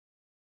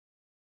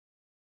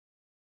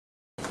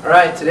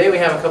Alright, today we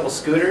have a couple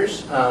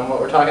scooters. What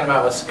we're talking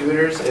about with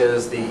scooters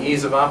is the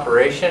ease of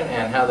operation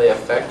and how they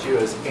affect you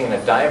as being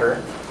a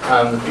diver.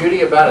 The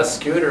beauty about a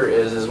scooter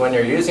is when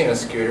you're using a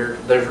scooter,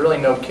 there's really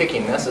no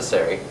kicking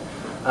necessary.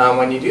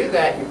 When you do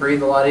that, you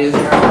breathe a lot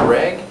easier on the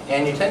rig,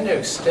 and you tend to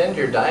extend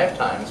your dive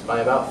times by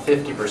about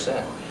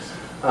 50%.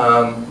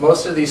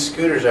 Most of these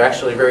scooters are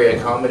actually very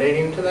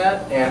accommodating to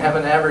that and have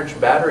an average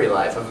battery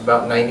life of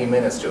about 90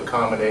 minutes to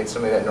accommodate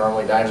somebody that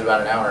normally dives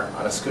about an hour.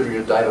 On a scooter,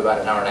 you'll dive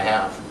about an hour and a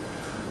half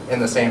in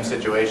the same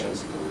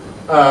situations.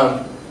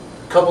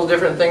 Couple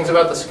different things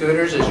about the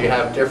scooters is you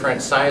have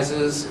different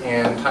sizes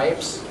and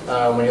types.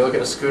 When you look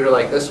at a scooter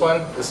like this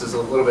one, this is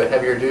a little bit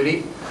heavier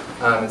duty.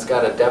 It's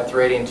got a depth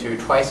rating to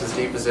twice as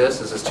deep as this.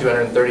 This is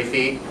 230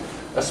 feet.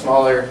 A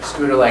smaller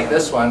scooter like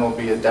this one will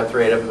be a depth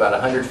rate of about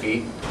 100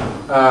 feet.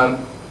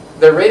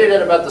 They're rated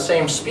at about the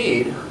same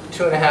speed,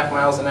 2.5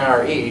 miles an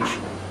hour each,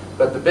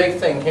 but the big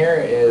thing here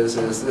is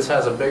this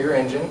has a bigger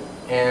engine,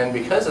 and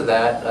because of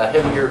that, a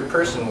heavier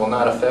person will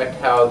not affect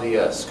how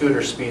the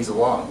scooter speeds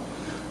along.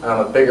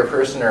 A bigger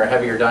person or a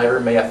heavier diver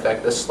may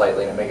affect this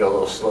slightly, and it may go a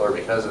little slower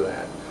because of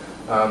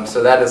that.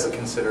 So that is a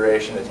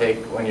consideration to take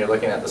when you're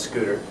looking at the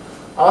scooter.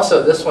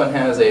 Also, this one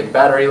has a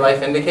battery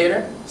life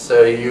indicator,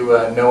 so you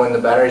know when the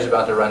battery's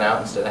about to run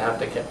out instead of have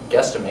to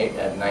guesstimate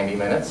at 90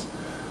 minutes.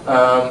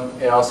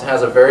 It also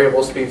has a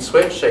variable speed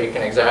switch, so you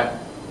can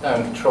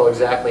control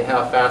exactly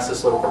how fast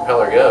this little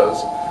propeller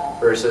goes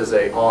versus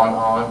a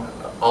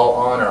all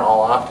on or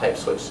all off type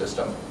switch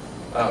system,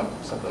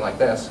 something like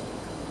this.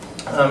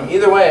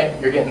 Either way,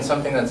 you're getting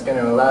something that's going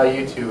to allow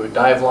you to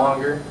dive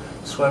longer,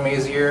 swim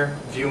easier,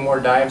 view more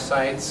dive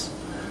sites,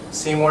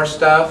 see more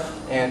stuff,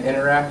 and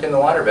interact in the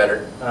water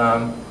better.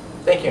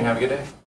 Thank you and have a good day.